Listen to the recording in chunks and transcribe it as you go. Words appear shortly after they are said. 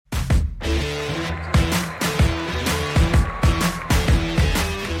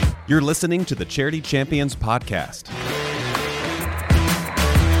You're listening to the Charity Champions Podcast.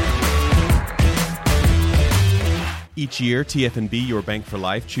 Each year, TFNB Your Bank for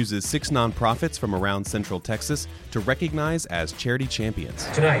Life chooses 6 nonprofits from around Central Texas to recognize as Charity Champions.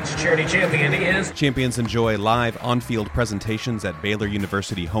 Tonight's Charity Champion is... Champions enjoy live on-field presentations at Baylor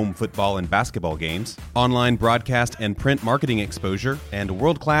University home football and basketball games, online broadcast and print marketing exposure, and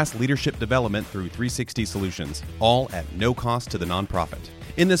world-class leadership development through 360 Solutions, all at no cost to the nonprofit.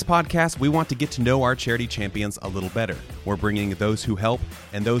 In this podcast, we want to get to know our charity champions a little better. We're bringing those who help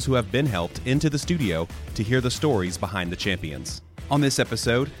and those who have been helped into the studio to hear the stories behind the champions. On this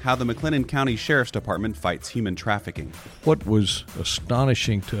episode, how the McLennan County Sheriff's Department fights human trafficking. What was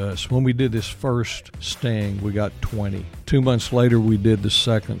astonishing to us, when we did this first sting, we got 20. 2 months later, we did the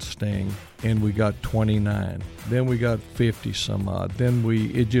second sting, and we got 29. Then we got 50 some odd. Then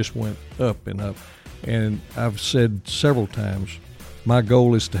it just went up and up. And I've said several times, my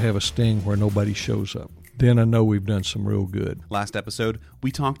goal is to have a sting where nobody shows up. Then I know we've done some real good. Last episode,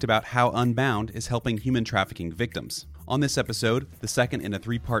 we talked about how Unbound is helping human trafficking victims. On this episode, the second in a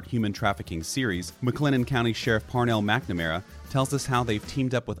 3-part human trafficking series, McLennan County Sheriff Parnell McNamara tells us how they've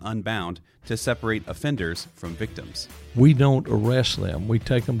teamed up with Unbound to separate offenders from victims. We don't arrest them. We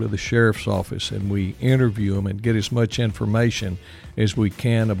take them to the sheriff's office and we interview them and get as much information as we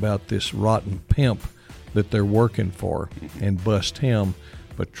can about this rotten pimp that they're working for and bust him,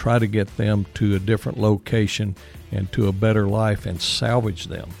 but try to get them to a different location and to a better life and salvage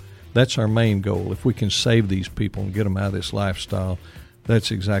them. That's our main goal. If we can save these people and get them out of this lifestyle,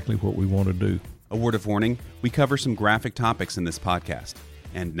 that's exactly what we want to do. A word of warning, we cover some graphic topics in this podcast.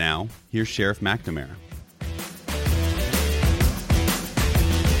 And now, here's Sheriff McNamara.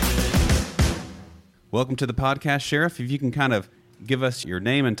 Welcome to the podcast, Sheriff. If you can kind of give us your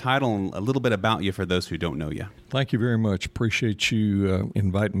name and title and a little bit about you for those who don't know you. Thank you very much. Appreciate you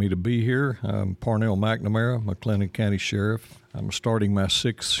inviting me to be here. I'm Parnell McNamara, McLennan County Sheriff. I'm starting my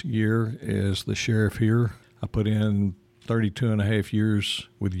 6th year as the sheriff here. I put in 32 and a half years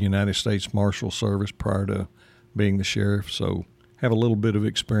with the United States Marshal Service prior to being the sheriff, so have a little bit of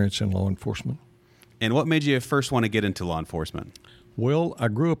experience in law enforcement. And what made you first want to get into law enforcement? Well, I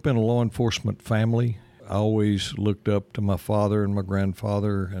grew up in a law enforcement family. I always looked up to my father and my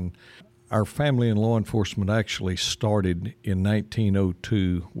grandfather, and our family in law enforcement actually started in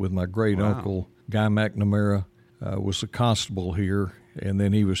 1902 with my great-uncle, Guy McNamara, was a constable here, and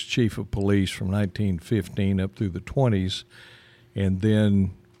then he was chief of police from 1915 up through the 20s, and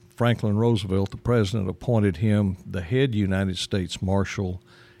then Franklin Roosevelt, the president, appointed him the head United States Marshal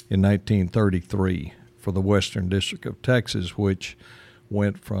in 1933 for the Western District of Texas, which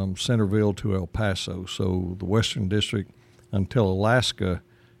went from Centerville to El Paso. So the Western District, until Alaska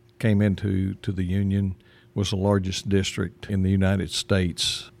came into the Union, was the largest district in the United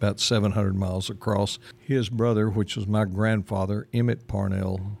States, about 700 miles across. His brother, which was my grandfather, Emmett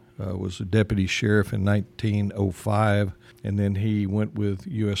Parnell, was a deputy sheriff in 1905, and then he went with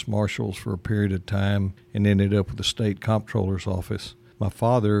U.S. Marshals for a period of time and ended up with the state comptroller's office. My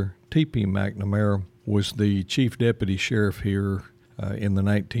father, T.P. McNamara, was the chief deputy sheriff here in the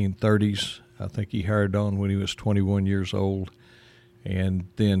 1930s. I think he hired on when he was 21 years old, and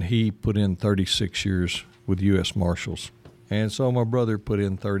then he put in 36 years with U.S. Marshals. And so my brother put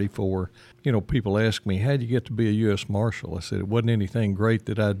in 34. You know, people ask me, how'd you get to be a U.S. Marshal? I said, it wasn't anything great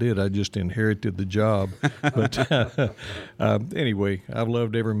that I did. I just inherited the job. But anyway, I've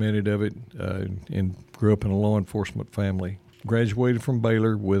loved every minute of it and grew up in a law enforcement family. Graduated from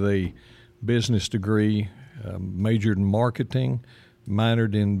Baylor with a business degree, majored in marketing,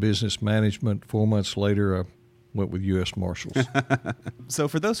 minored in business management. 4 months later, I went with U.S. Marshals. So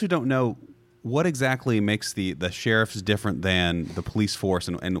for those who don't know, what exactly makes the sheriffs different than the police force,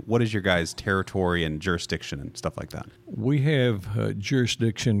 and what is your guys' territory and jurisdiction and stuff like that? We have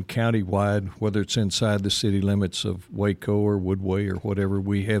jurisdiction countywide, whether it's inside the city limits of Waco or Woodway or whatever.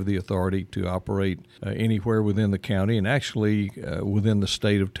 We have the authority to operate anywhere within the county, and actually within the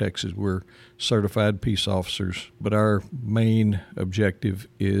state of Texas. We're certified peace officers, but our main objective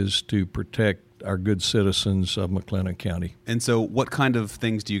is to protect our good citizens of McLennan County. And so what kind of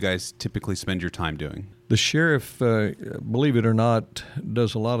things do you guys typically spend your time doing? The sheriff, believe it or not,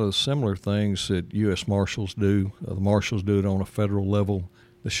 does a lot of the similar things that U.S. Marshals do. The Marshals do it on a federal level.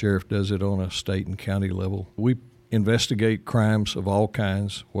 The sheriff does it on a state and county level. We investigate crimes of all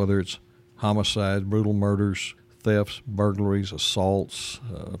kinds, whether it's homicides, brutal murders, thefts, burglaries, assaults,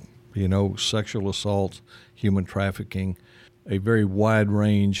 sexual assaults, human trafficking, a very wide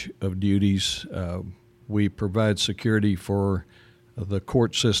range of duties. We provide security for the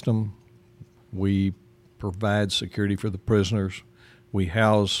court system. We provide security for the prisoners. We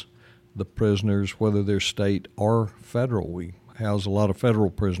house the prisoners, whether they're state or federal. We house a lot of federal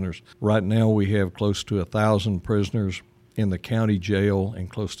prisoners. Right now we have close to 1,000 prisoners in the county jail and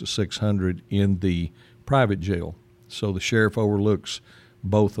close to 600 in the private jail. So the sheriff overlooks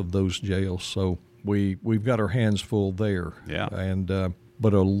both of those jails. So we've got our hands full there. Yeah. And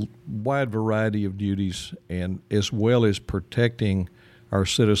but a wide variety of duties, and as well as protecting our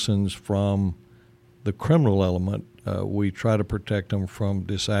citizens from the criminal element. We try to protect them from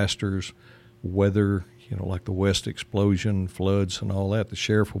disasters, weather, like the West explosion, floods, and all that. The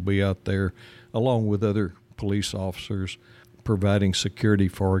sheriff will be out there, along with other police officers, providing security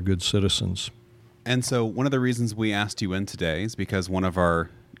for our good citizens. And so one of the reasons we asked you in today is because one of our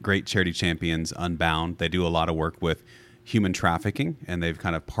great charity champions, Unbound, they do a lot of work with human trafficking, and they've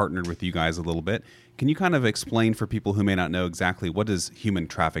kind of partnered with you guys a little bit. Can you kind of explain for people who may not know exactly what does human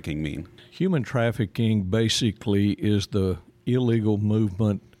trafficking mean? Human trafficking basically is the illegal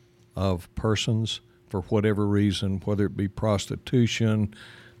movement of persons for whatever reason, whether it be prostitution,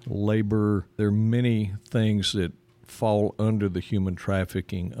 labor. There are many things that fall under the human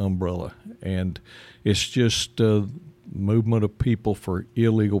trafficking umbrella, and it's just movement of people for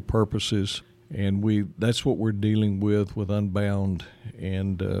illegal purposes. And that's what we're dealing with Unbound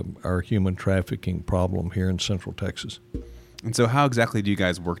and our human trafficking problem here in Central Texas. And so how exactly do you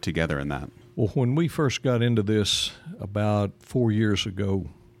guys work together in that? Well, when we first got into this about 4 years ago,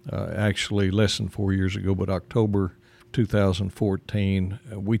 actually less than 4 years ago, but October 2014,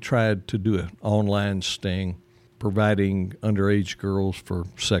 we tried to do an online sting providing underage girls for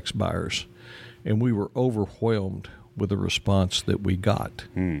sex buyers. And we were overwhelmed with the response that we got.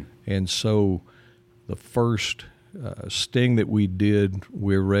 And so the first sting that we did,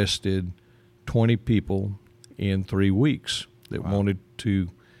 we arrested 20 people in 3 weeks that wanted to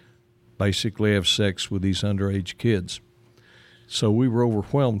basically have sex with these underage kids. So we were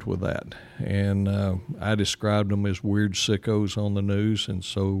overwhelmed with that. And I described them as weird sickos on the news, and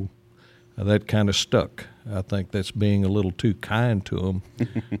so that kind of stuck. I think that's being a little too kind to them.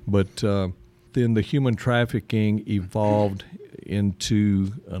 But then the human trafficking evolved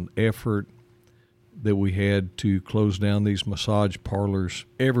into an effort that we had to close down these massage parlors.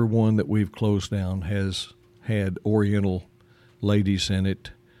 Every one that we've closed down has had Oriental ladies in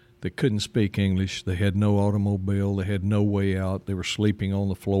it that couldn't speak English. They had no automobile. They had no way out. They were sleeping on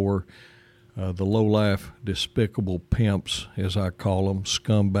the floor. The low-life, despicable pimps, as I call them,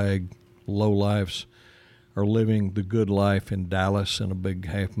 scumbag lowlifes, are living the good life in Dallas in a big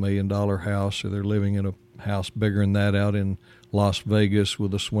 $500,000 house, or they're living in a house bigger than that out in Las Vegas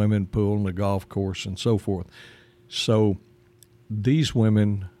with a swimming pool and a golf course and so forth. So these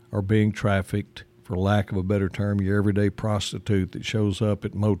women are being trafficked, for lack of a better term, your everyday prostitute that shows up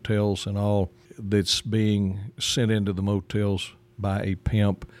at motels and all, that's being sent into the motels by a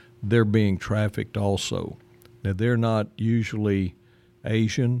pimp. They're being trafficked also. Now, they're not usually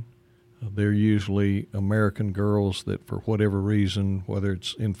Asian. They're usually American girls that, for whatever reason, whether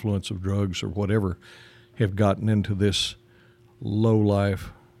it's influence of drugs or whatever, have gotten into this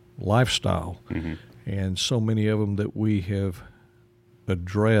low-life lifestyle. Mm-hmm. And so many of them that we have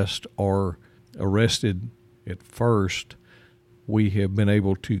addressed are arrested at first. We have been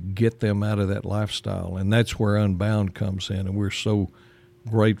able to get them out of that lifestyle, and that's where Unbound comes in, and we're so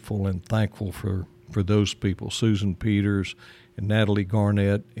grateful and thankful for those people, Susan Peters and Natalie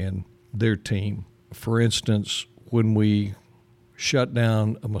Garnett and their team. For instance, when we shut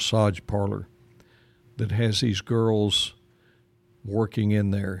down a massage parlor that has these girls working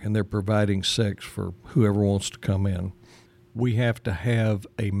in there and they're providing sex for whoever wants to come in, we have to have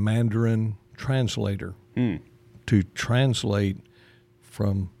a Mandarin translator to translate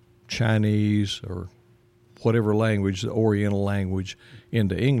from Chinese or whatever language, the Oriental language,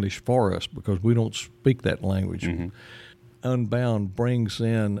 into English for us, because we don't speak that language. Mm-hmm. Unbound brings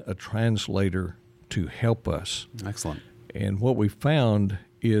in a translator to help us. Excellent. And what we found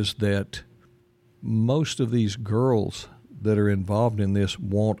is that most of these girls that are involved in this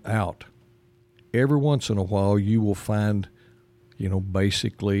want out. Every once in a while you will find,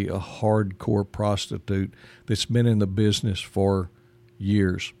 basically a hardcore prostitute that's been in the business for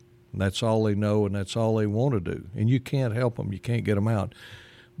years. And that's all they know, and that's all they want to do. And you can't help them. You can't get them out.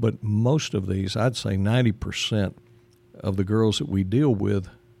 But most of these, I'd say 90% of the girls that we deal with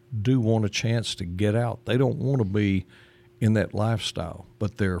do want a chance to get out. They don't want to be in that lifestyle,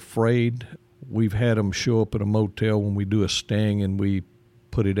 but they're afraid. We've had them show up at a motel when we do a sting and we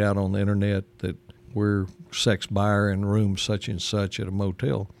put it out on the internet that we're sex buyer in room such and such at a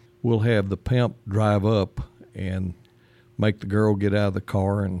motel. We'll have the pimp drive up and make the girl get out of the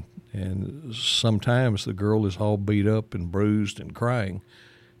car, and sometimes the girl is all beat up and bruised and crying.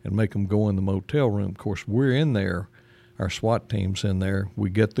 and make them go in the motel room. Of course, we're in there. Our SWAT team's in there. We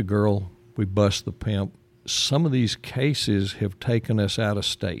get the girl. We bust the pimp. Some of these cases have taken us out of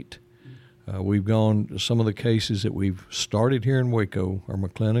state. Some of the cases that we've started here in Waco or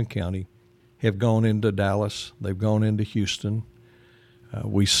McLennan County have gone into Dallas. They've gone into Houston.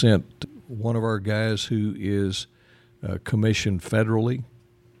 We sent one of our guys who is commissioned federally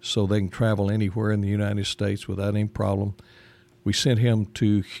so they can travel anywhere in the United States without any problem. We sent him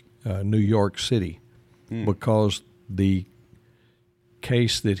to New York City because the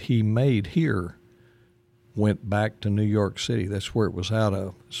case that he made here went back to New York City. That's where it was out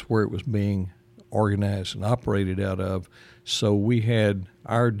of. That's where it was being organized and operated out of. So we had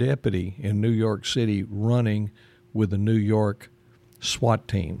our deputy in New York City running with the New York SWAT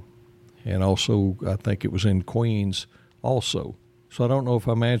team. And also, I think it was in Queens also. So I don't know if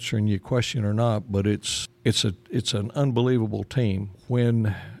I'm answering your question or not, but it's an unbelievable team.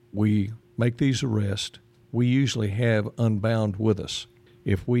 When we make these arrests, we usually have Unbound with us.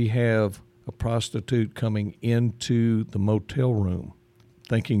 If we have a prostitute coming into the motel room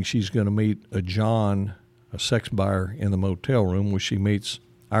thinking she's going to meet a John, a sex buyer, in the motel room where she meets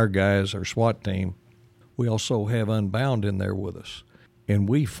our guys, our SWAT team, we also have Unbound in there with us. And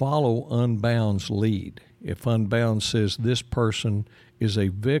we follow Unbound's lead. If Unbound says this person is a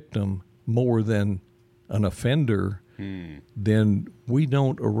victim more than an offender, then we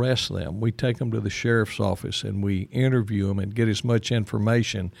don't arrest them. We take them to the sheriff's office and we interview them and get as much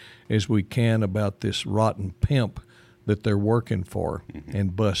information as we can about this rotten pimp that they're working for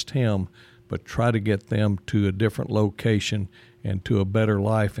and bust him, but try to get them to a different location and to a better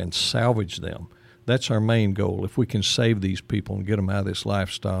life and salvage them. That's our main goal. If we can save these people and get them out of this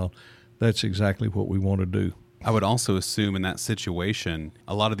lifestyle, that's exactly what we want to do. I would also assume in that situation,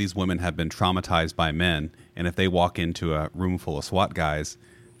 a lot of these women have been traumatized by men, and if they walk into a room full of SWAT guys,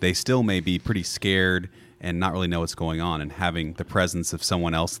 they still may be pretty scared and not really know what's going on, and having the presence of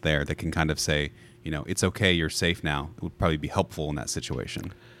someone else there that can kind of say, it's okay, you're safe now, would probably be helpful in that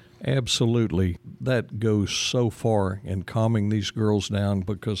situation. Absolutely. That goes so far in calming these girls down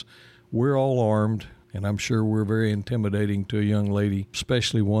because we're all armed, and I'm sure we're very intimidating to a young lady,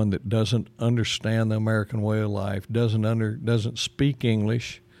 especially one that doesn't understand the American way of life, doesn't speak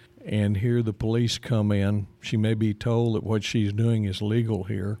English, and here the police come in. She may be told that what she's doing is legal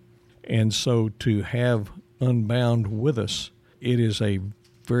here. And so to have Unbound with us, it is a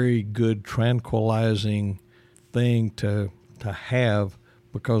very good tranquilizing thing to have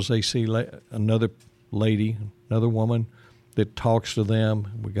because they see another lady, another woman that talks to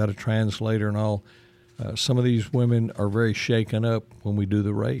them. We got a translator and all. Some of these women are very shaken up when we do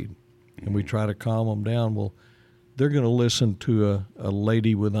the raid, and we try to calm them down. Well, they're going to listen to a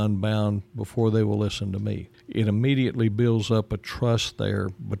lady with Unbound before they will listen to me. It immediately builds up a trust there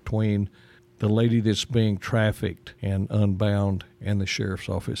between the lady that's being trafficked and Unbound and the sheriff's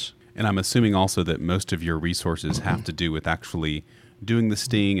office. And I'm assuming also that most of your resources have to do with actually doing the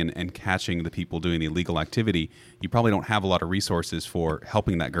sting and catching the people doing the illegal activity. You probably don't have a lot of resources for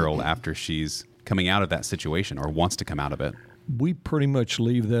helping that girl after she's coming out of that situation or wants to come out of it. We pretty much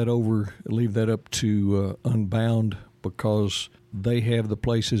leave that up to Unbound because they have the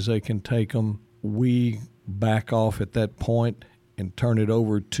places they can take them. We back off at that point and turn it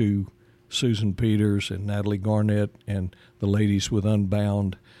over to Susan Peters and Natalie Garnett and the ladies with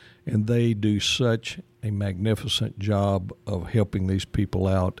Unbound, and they do such a magnificent job of helping these people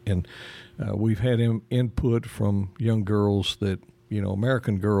out. And we've had input from young girls that,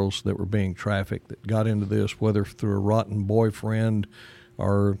 American girls that were being trafficked that got into this, whether through a rotten boyfriend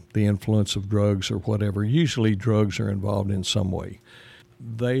or the influence of drugs or whatever. Usually drugs are involved in some way.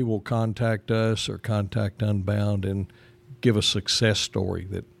 They will contact us or contact Unbound and give a success story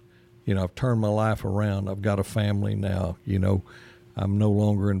that, I've turned my life around. I've got a family now. I'm no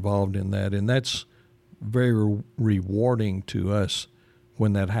longer involved in that. And that's very rewarding to us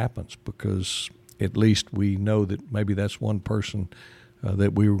when that happens because at least we know that maybe that's one person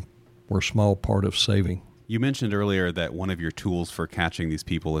that we were a small part of saving. You mentioned earlier that one of your tools for catching these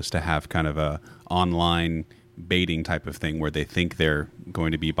people is to have kind of a online baiting type of thing where they think they're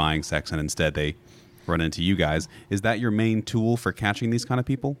going to be buying sex and instead they run into you guys. Is that your main tool for catching these kind of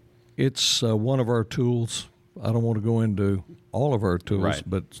people? It's one of our tools. I don't want to go into all of our tools, right,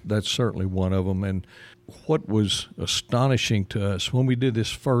 but that's certainly one of them. And what was astonishing to us, when we did this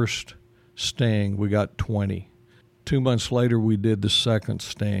first sting, we got 20. 2 months later, we did the second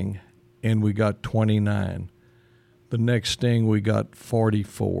sting, and we got 29. The next sting, we got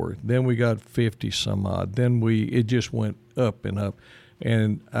 44. Then we got 50 some odd. Then it just went up and up.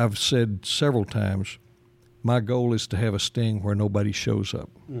 And I've said several times, my goal is to have a sting where nobody shows up.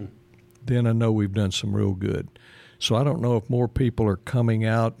 Then I know we've done some real good. So I don't know if more people are coming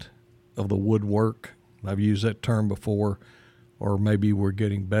out of the woodwork. I've used that term before, or maybe we're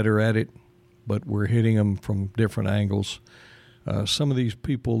getting better at it, but we're hitting them from different angles. Some of these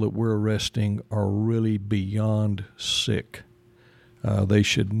people that we're arresting are really beyond sick. They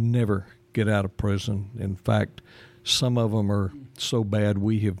should never get out of prison. In fact, some of them are so bad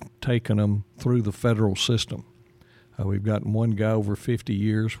we have taken them through the federal system. We've gotten one guy over 50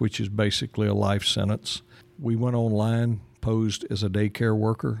 years, which is basically a life sentence. We went online, posed as a daycare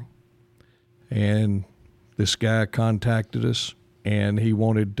worker, and this guy contacted us, and he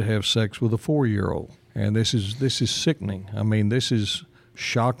wanted to have sex with a 4-year-old. And this is sickening. I mean, this is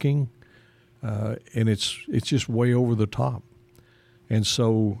shocking, and it's just way over the top. And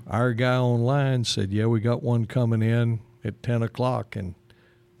so our guy online said, yeah, we got one coming in at 10 o'clock. And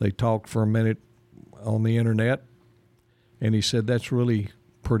they talked for a minute on the internet. And he said, that's really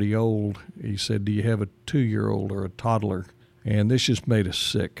pretty old. He said, do you have a 2-year-old or a toddler? And this just made us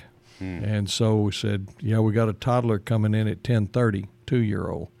sick. And so we said, yeah, we got a toddler coming in at 10:30,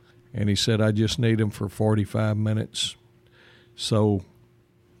 2-year-old. And he said, I just need him for 45 minutes. So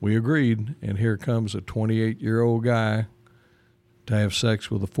we agreed. And here comes a 28-year-old guy to have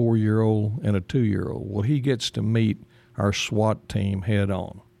sex with a 4-year-old and a 2-year-old. Well, he gets to meet our SWAT team head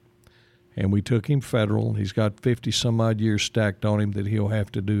on. And we took him federal. He's got 50-some-odd years stacked on him that he'll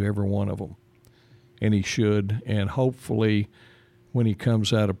have to do every one of them. And he should. And hopefully, when he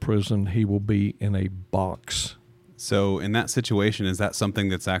comes out of prison, he will be in a box. So in that situation, is that something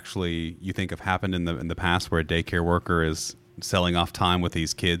that's actually, you think, have happened in the past, where a daycare worker is selling off time with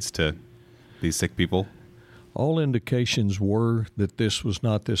these kids to these sick people? All indications were that this was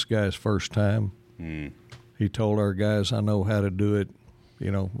not this guy's first time. He told our guys, I know how to do it.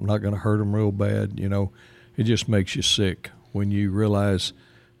 You know, I'm not going to hurt them real bad. You know, it just makes you sick when you realize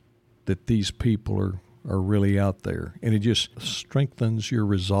that these people are really out there. And it just strengthens your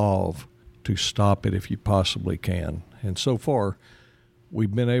resolve to stop it if you possibly can. And so far,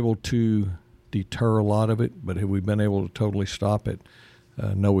 we've been able to deter a lot of it, but have we been able to totally stop it?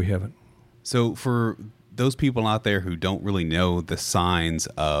 No, we haven't. So for those people out there who don't really know the signs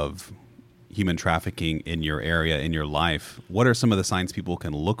of human trafficking in your area, in your life, what are some of the signs people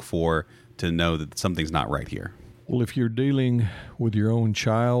can look for to know that something's not right here? Well, if you're dealing with your own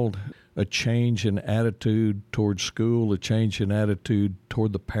child, a change in attitude toward school, a change in attitude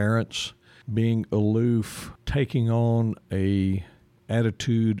toward the parents, being aloof, taking on a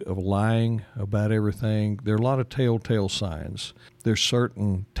attitude of lying about everything, there are a lot of telltale signs. There's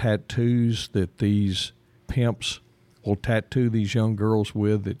certain tattoos that these pimps will tattoo these young girls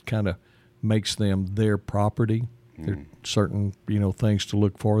with that kind of makes them their property. There are certain, things to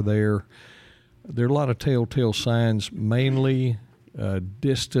look for there. There are a lot of telltale signs, mainly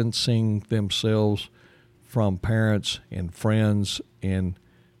distancing themselves from parents and friends and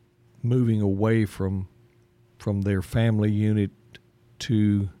moving away from their family unit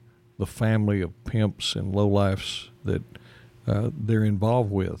to the family of pimps and lowlifes that they're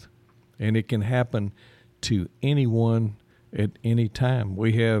involved with. And it can happen to anyone at any time.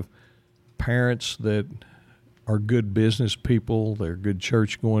 We have parents that are good business people, they're good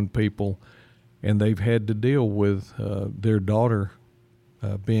church-going people, and they've had to deal with their daughter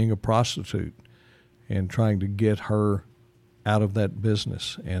being a prostitute and trying to get her out of that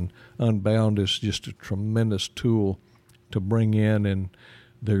business. And Unbound is just a tremendous tool to bring in, and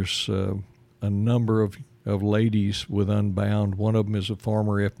there's a number of ladies with Unbound. One of them is a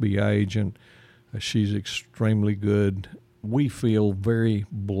former FBI agent. She's extremely good. We feel very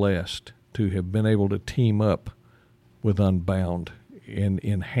blessed to have been able to team up with Unbound and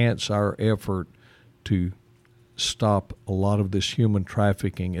enhance our effort to stop a lot of this human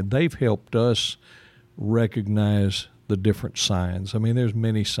trafficking. And they've helped us recognize the different signs. I mean, there's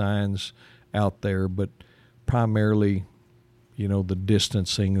many signs out there, but primarily, the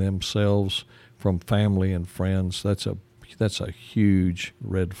distancing themselves from family and friends, that's a huge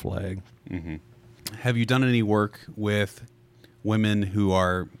red flag. Mm-hmm. Have you done any work with women who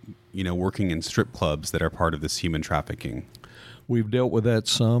are, working in strip clubs that are part of this human trafficking? We've dealt with that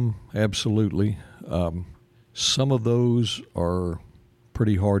some, absolutely. Some of those are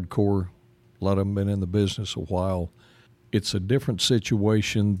pretty hardcore. A lot of them been in the business a while. It's a different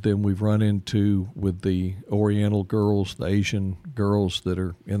situation than we've run into with the Oriental girls, the Asian girls that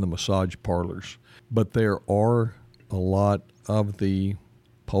are in the massage parlors. But there are a lot of the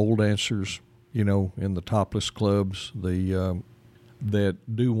pole dancers, in the topless clubs, that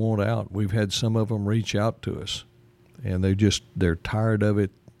do want out. We've had some of them reach out to us, and they're tired of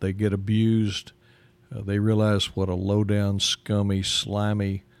it. They get abused. They realize what a low-down, scummy,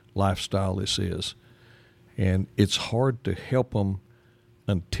 slimy lifestyle this is. And it's hard to help them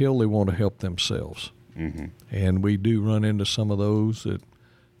until they want to help themselves. Mm-hmm. And we do run into some of those that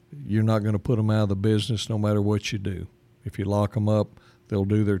you're not going to put them out of the business no matter what you do. If you lock them up, they'll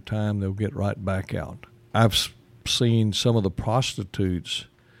do their time, they'll get right back out. I've seen some of the prostitutes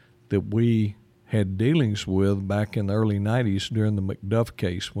that we had dealings with back in the early 90s during the McDuff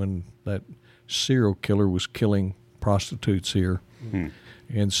case when that serial killer was killing prostitutes here. Mm-hmm.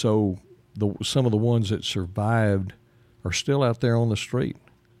 And so some of the ones that survived are still out there on the street.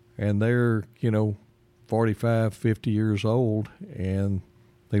 And they're, 45, 50 years old, and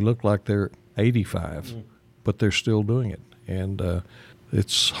they look like they're 85, but they're still doing it. And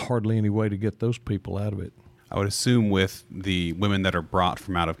it's hardly any way to get those people out of it. I would assume with the women that are brought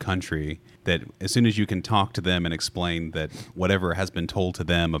from out of country that as soon as you can talk to them and explain that whatever has been told to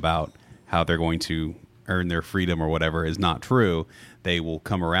them about how they're going to earn their freedom or whatever is not true, they will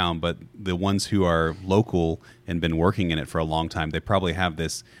come around. But the ones who are local and been working in it for a long time, they probably have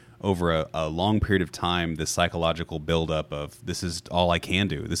this over a long period of time, this psychological buildup of this is all I can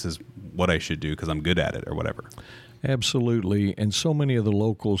do. This is what I should do because I'm good at it or whatever. Absolutely. And so many of the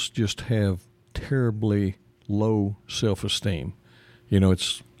locals just have terribly low self-esteem.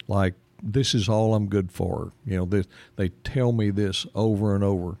 It's like, this is all I'm good for. They tell me this over and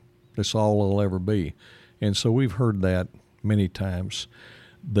over. That's all I'll ever be. And so we've heard that many times.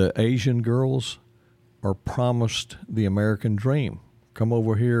 The Asian girls are promised the American dream. Come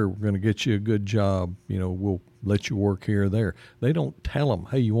over here, we're going to get you a good job. We'll let you work here or there. They don't tell them,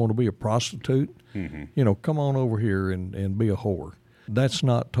 hey, you want to be a prostitute? Mm-hmm. Come on over here and be a whore. That's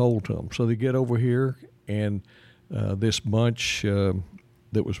not told to them. So they get over here, and this bunch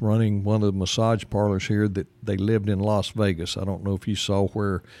that was running one of the massage parlors here, that they lived in Las Vegas. I don't know if you saw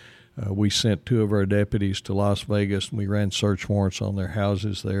where we sent 2 of our deputies to Las Vegas, and we ran search warrants on their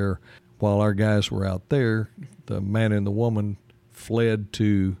houses there. While our guys were out there, the man and the woman fled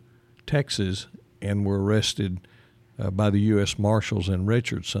to Texas and were arrested by the U.S. Marshals in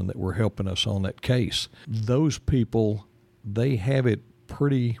Richardson that were helping us on that case. Those people, they have it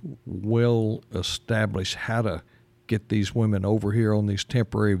pretty well established how to get these women over here on these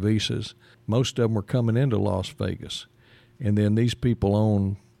temporary visas. Most of them are coming into Las Vegas. And then these people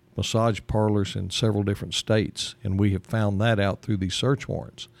own massage parlors in several different states, and we have found that out through these search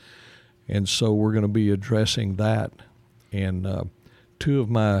warrants. And so we're going to be addressing that. And 2 of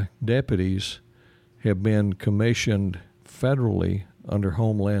my deputies have been commissioned federally under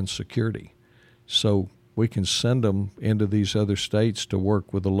Homeland Security. So we can send them into these other states to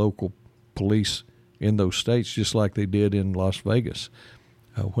work with the local police in those states, just like they did in Las Vegas.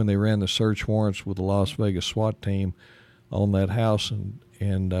 When they ran the search warrants with the Las Vegas SWAT team on that house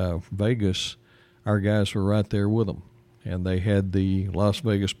in Vegas, our guys were right there with them. And they had the Las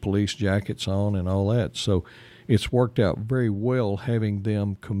Vegas police jackets on and all that. So it's worked out very well having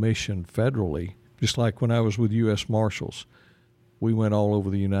them commissioned federally. Just like when I was with U.S. Marshals, we went all over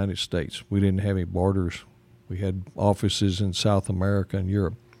the United States. We didn't have any borders. We had offices in South America and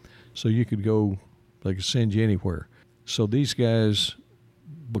Europe. So you could go, they could send you anywhere. So these guys,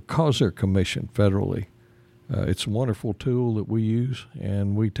 because they're commissioned federally, it's a wonderful tool that we use,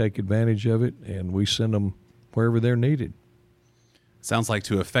 and we take advantage of it, and we send them wherever they're needed. Sounds like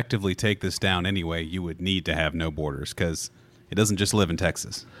to effectively take this down anyway, you would need to have no borders, because it doesn't just live in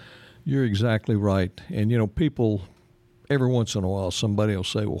Texas. You're exactly right. And, people, every once in a while, somebody will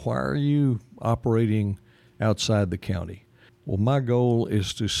say, well, why are you operating outside the county? Well, my goal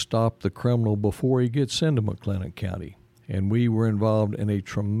is to stop the criminal before he gets into McLennan County. And we were involved in a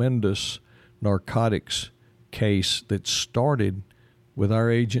tremendous narcotics case that started with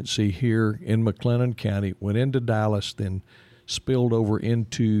our agency here in McLennan County, went into Dallas, then spilled over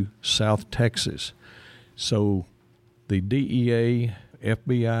into South Texas. So the DEA,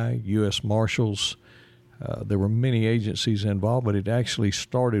 FBI, U.S. Marshals, there were many agencies involved, but it actually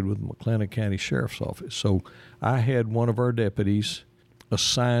started with McLennan County Sheriff's Office. So I had one of our deputies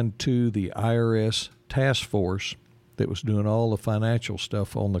assigned to the IRS task force that was doing all the financial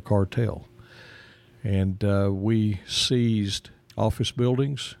stuff on the cartel. And we seized office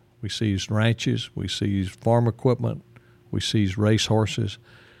buildings, we seized ranches, we seized farm equipment, we seized race horses.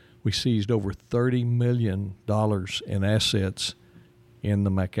 We seized over $30 million in assets in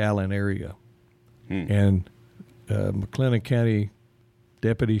the McAllen area. And McLennan County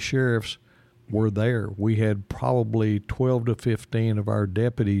deputy sheriffs were there. We had probably 12 to 15 of our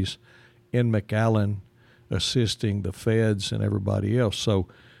deputies in McAllen assisting the feds and everybody else. So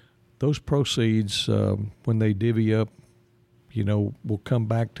those proceeds, when they divvy up, will come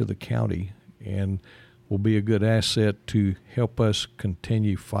back to the county. and will be a good asset to help us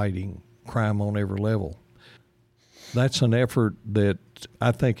continue fighting crime on every level. That's an effort that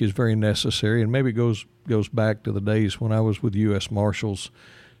I think is very necessary, and maybe goes back to the days when I was with U.S. Marshals.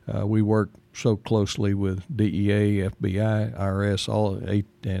 We worked so closely with DEA, FBI, IRS,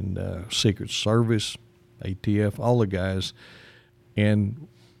 and Secret Service, ATF, all the guys, and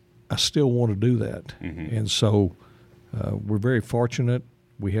I still want to do that. Mm-hmm. And so we're very fortunate.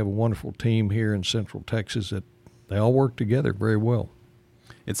 We have a wonderful team here in Central Texas that they all work together very well.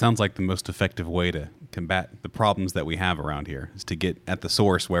 It sounds like the most effective way to combat the problems that we have around here is to get at the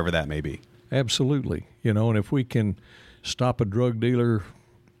source, wherever that may be. Absolutely. And if we can stop a drug dealer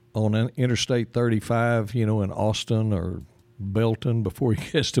on Interstate 35, in Austin or Belton before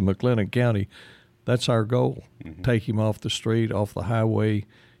he gets to McLennan County, that's our goal. Mm-hmm. Take him off the street, off the highway,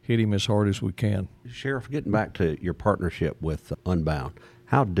 hit him as hard as we can. Sheriff, getting back to your partnership with Unbound,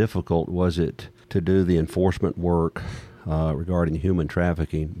 how difficult was it to do the enforcement work regarding human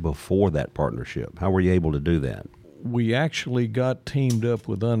trafficking before that partnership? How were you able to do that? We actually got teamed up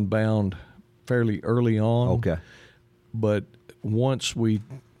with Unbound fairly early on. Okay. But once we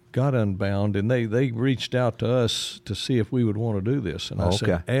got Unbound, and they reached out to us to see if we would want to do this. And I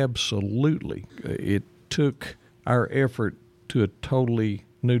said, absolutely. It took our effort to a totally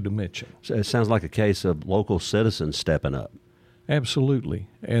new dimension. So it sounds like a case of local citizens stepping up. Absolutely.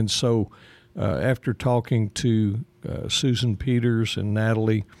 And so after talking to Susan Peters and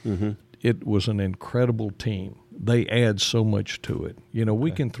Natalie, mm-hmm. It was an incredible team. They add so much to it. We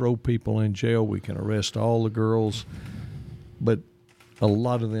can throw people in jail. We can arrest all the girls, but a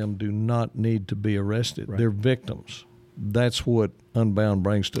lot of them do not need to be arrested. Right. They're victims. That's what Unbound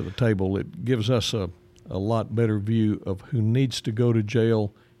brings to the table. It gives us a lot better view of who needs to go to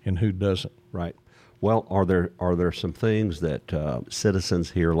jail and who doesn't. Right. Well, are there some things that citizens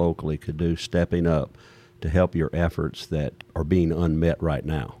here locally could do stepping up to help your efforts that are being unmet right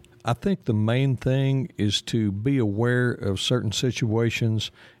now? I think the main thing is to be aware of certain situations,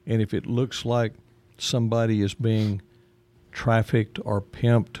 and if it looks like somebody is being trafficked or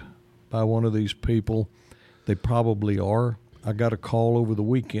pimped by one of these people, they probably are. I got a call over the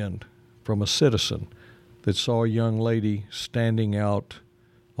weekend from a citizen that saw a young lady standing out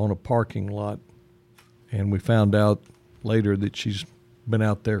on a parking lot, and we found out later that she's been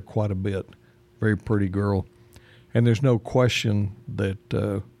out there quite a bit. Very pretty girl. And there's no question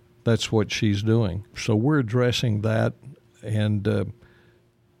that that's what she's doing. So we're addressing that, and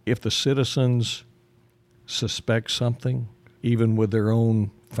if the citizens suspect something, even with their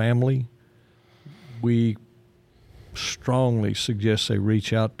own family, we strongly suggest they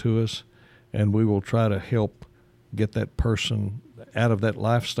reach out to us, and we will try to help get that person out of that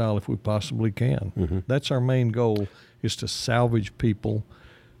lifestyle if we possibly can. Mm-hmm. That's our main goal, is to salvage people.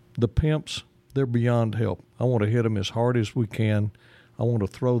 The pimps, they're beyond help. I want to hit them as hard as we can. I want to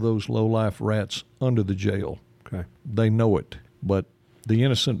throw those low-life rats under the jail. Okay. They know it. But the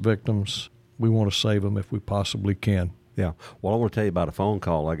innocent victims, we want to save them if we possibly can. Yeah. Well, I want to tell you about a phone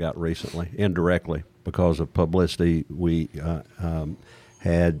call I got recently, indirectly, because of publicity we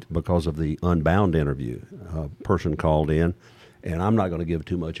had because of the Unbound interview. A person called in, and I'm not going to give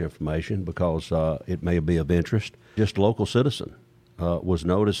too much information because it may be of interest. Just a local citizen was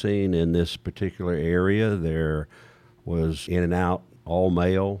noticing in this particular area there was in and out, all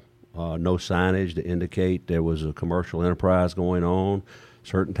male, no signage to indicate there was a commercial enterprise going on,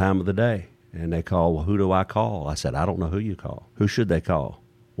 certain time of the day. And they call, well, who do I call? I said, I don't know who you call. Who should they call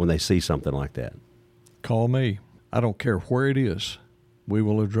when they see something like that? Call me. I don't care where it is. We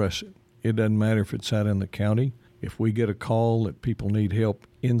will address it. It doesn't matter if it's out in the county. If we get a call that people need help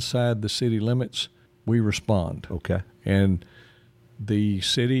inside the city limits, we respond. Okay. And the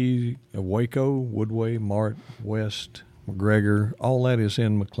city of Waco, Woodway, Mart, West, McGregor, all that is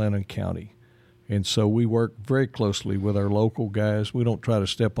in McLennan County. And so we work very closely with our local guys. We don't try to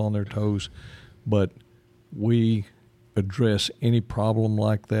step on their toes, but we address any problem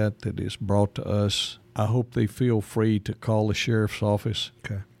like that that is brought to us. I hope they feel free to call the sheriff's office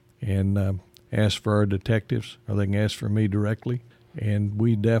and ask for our detectives, or they can ask for me directly. And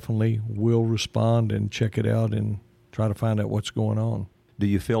we definitely will respond and check it out and try to find out what's going on. Do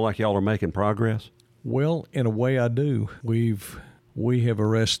you feel like y'all are making progress? Well, in a way I do. We have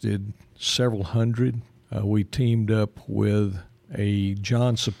arrested several hundred. We teamed up with a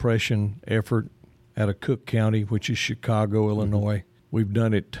John suppression effort out of Cook County, which is Chicago, Illinois. Mm-hmm. We've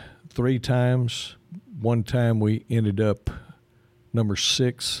done it 3 times. One time we ended up number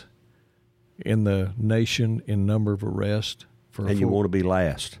 6 in the nation in number of arrests. And you want to be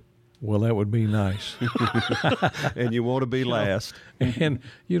last. Well, that would be nice. And you want to be last. And,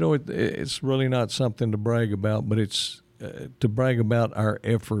 it's really not something to brag about, but it's to brag about our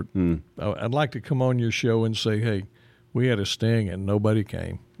effort. I'd like to come on your show and say, hey, we had a sting and nobody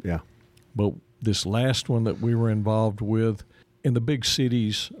came. Yeah. But this last one that we were involved with, in the big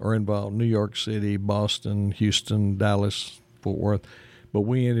cities are involved, New York City, Boston, Houston, Dallas, Fort Worth. But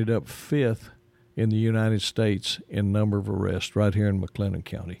we ended up 5th in the United States in number of arrests right here in McLennan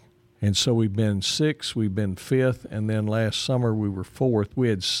County. And so we've been 6th, we've been 5th, and then last summer we were 4th. We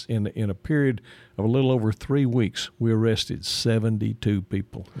had, in a period of a little over 3 weeks, we arrested 72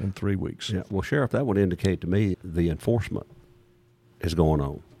 people in 3 weeks. Yeah. Well, Sheriff, that would indicate to me the enforcement is going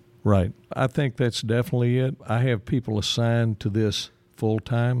on. Right. I think that's definitely it. I have people assigned to this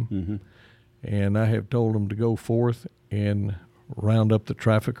full-time, and I have told them to go forth and round up the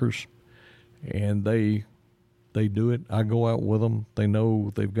traffickers, and they do it. I go out with them. They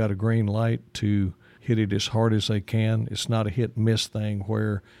know they've got a green light to hit it as hard as they can. It's not a hit-and-miss thing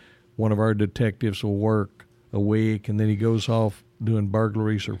where one of our detectives will work a week and then he goes off doing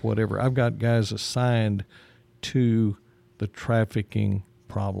burglaries or whatever. I've got guys assigned to the trafficking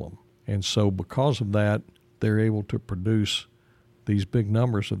problem. And so because of that, they're able to produce these big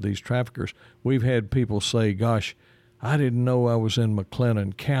numbers of these traffickers. We've had people say, gosh, I didn't know I was in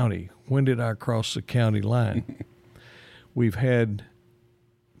McLennan County. When did I cross the county line? We've had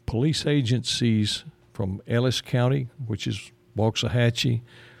police agencies from Ellis County, which is Waxahachie.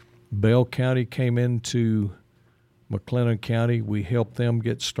 Bell County came into McLennan County. We helped them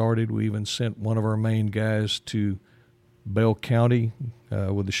get started. We even sent one of our main guys to Bell County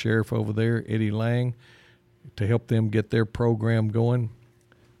with the sheriff over there, Eddie Lang, to help them get their program going.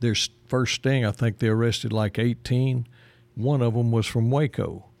 Their first sting, I think they arrested like 18. One of them was from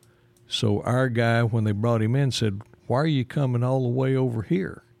Waco. So our guy, when they brought him in, said, why are you coming all the way over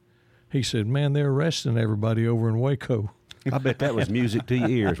here? He said, man, they're arresting everybody over in Waco. I bet that was music to your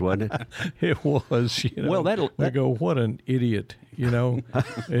ears, wasn't it? It was. Well, I go, what an idiot,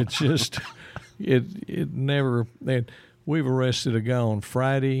 It's just, it never. We've arrested a guy on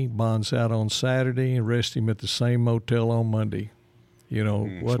Friday, bonds out on Saturday, and arrest him at the same motel on Monday.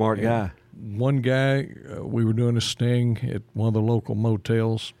 Smart guy. One guy, we were doing a sting at one of the local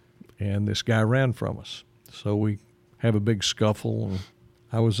motels, and this guy ran from us. So we have a big scuffle, and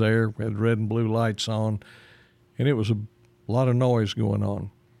I was there. We had red and blue lights on, and it was a lot of noise going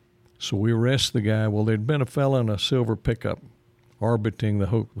on. So we arrest the guy. Well, there'd been a fella in a silver pickup orbiting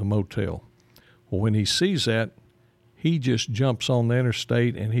the motel. Well, when he sees that, he just jumps on the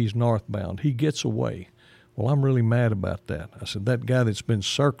interstate, and he's northbound. He gets away. Well, I'm really mad about that. I said, that guy that's been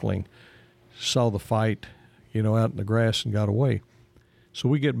circling saw the fight, out in the grass and got away. So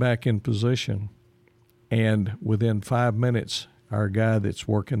we get back in position, and within 5 minutes, our guy that's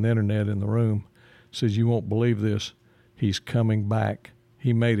working the internet in the room says, you won't believe this, he's coming back.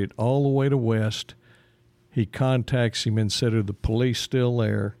 He made it all the way to West. He contacts him and said, are the police still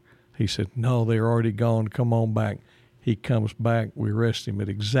there? He said, no, they're already gone. Come on back. He comes back. We arrest him at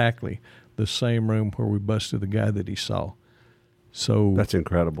exactly the same room where we busted the guy that he saw. So that's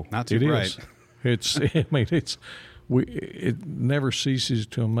incredible. Not too bright. It never ceases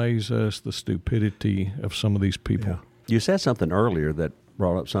to amaze us, the stupidity of some of these people. Yeah. You said something earlier that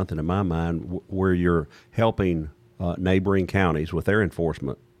brought up something in my mind where you're helping neighboring counties with their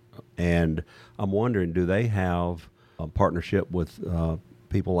enforcement. And I'm wondering, do they have a partnership with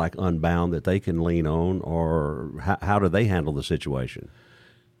people like Unbound that they can lean on, or how do they handle the situation?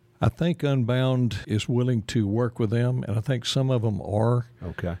 I think Unbound is willing to work with them, and I think some of them are.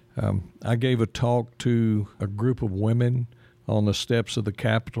 Okay. I gave a talk to a group of women on the steps of the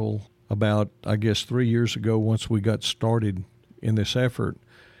Capitol about, 3 years ago, once we got started in this effort.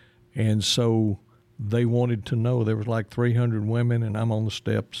 And so they wanted to know. There was like 300 women, and I'm on the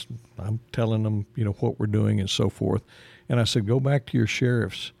steps. I'm telling them, what we're doing and so forth. And I said, go back to your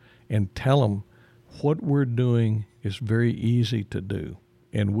sheriffs and tell them what we're doing is very easy to do.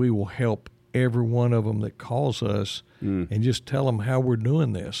 And we will help every one of them that calls us and just tell them how we're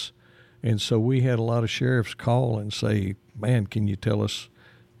doing this. And so we had a lot of sheriffs call and say, man, can you tell us?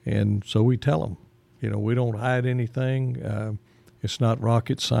 And so we tell them. We don't hide anything. It's not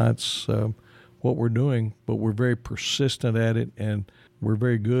rocket science what we're doing, but we're very persistent at it, and we're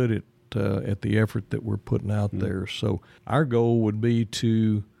very good at the effort that we're putting out there. So our goal would be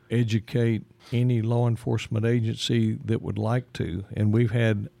to educate any law enforcement agency that would like to. And we've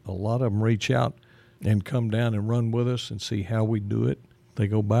had a lot of them reach out and come down and run with us and see how we do it. They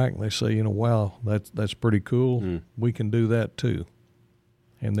go back and they say, wow, that's pretty cool. We can do that too.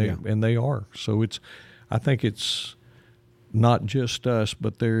 And they are. So I think it's not just us,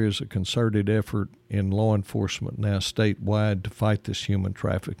 but there is a concerted effort in law enforcement now statewide to fight this human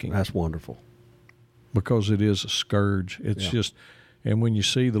trafficking. That's wonderful. Because it is a scourge. It's just, and when you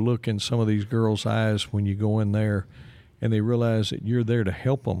see the look in some of these girls' eyes when you go in there and they realize that you're there to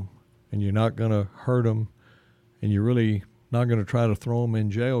help them and you're not going to hurt them and you're really not going to try to throw them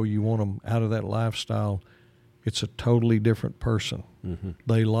in jail, you want them out of that lifestyle, it's a totally different person. Mm-hmm.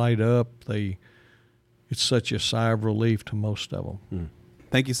 They light up. It's such a sigh of relief to most of them. Mm.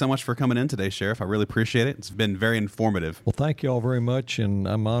 Thank you so much for coming in today, Sheriff. I really appreciate it. It's been very informative. Well, thank you all very much, and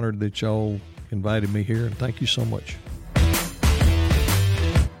I'm honored that y'all invited me here, and thank you so much.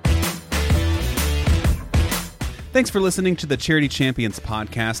 Thanks for listening to the Charity Champions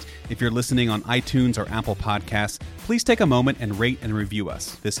podcast. If you're listening on iTunes or Apple Podcasts, please take a moment and rate and review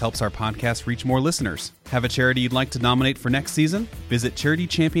us. This helps our podcast reach more listeners. Have a charity you'd like to nominate for next season? Visit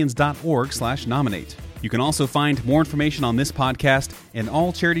charitychampions.org/nominate. You can also find more information on this podcast and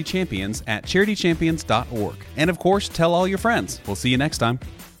all Charity Champions at charitychampions.org. And of course, tell all your friends. We'll see you next time.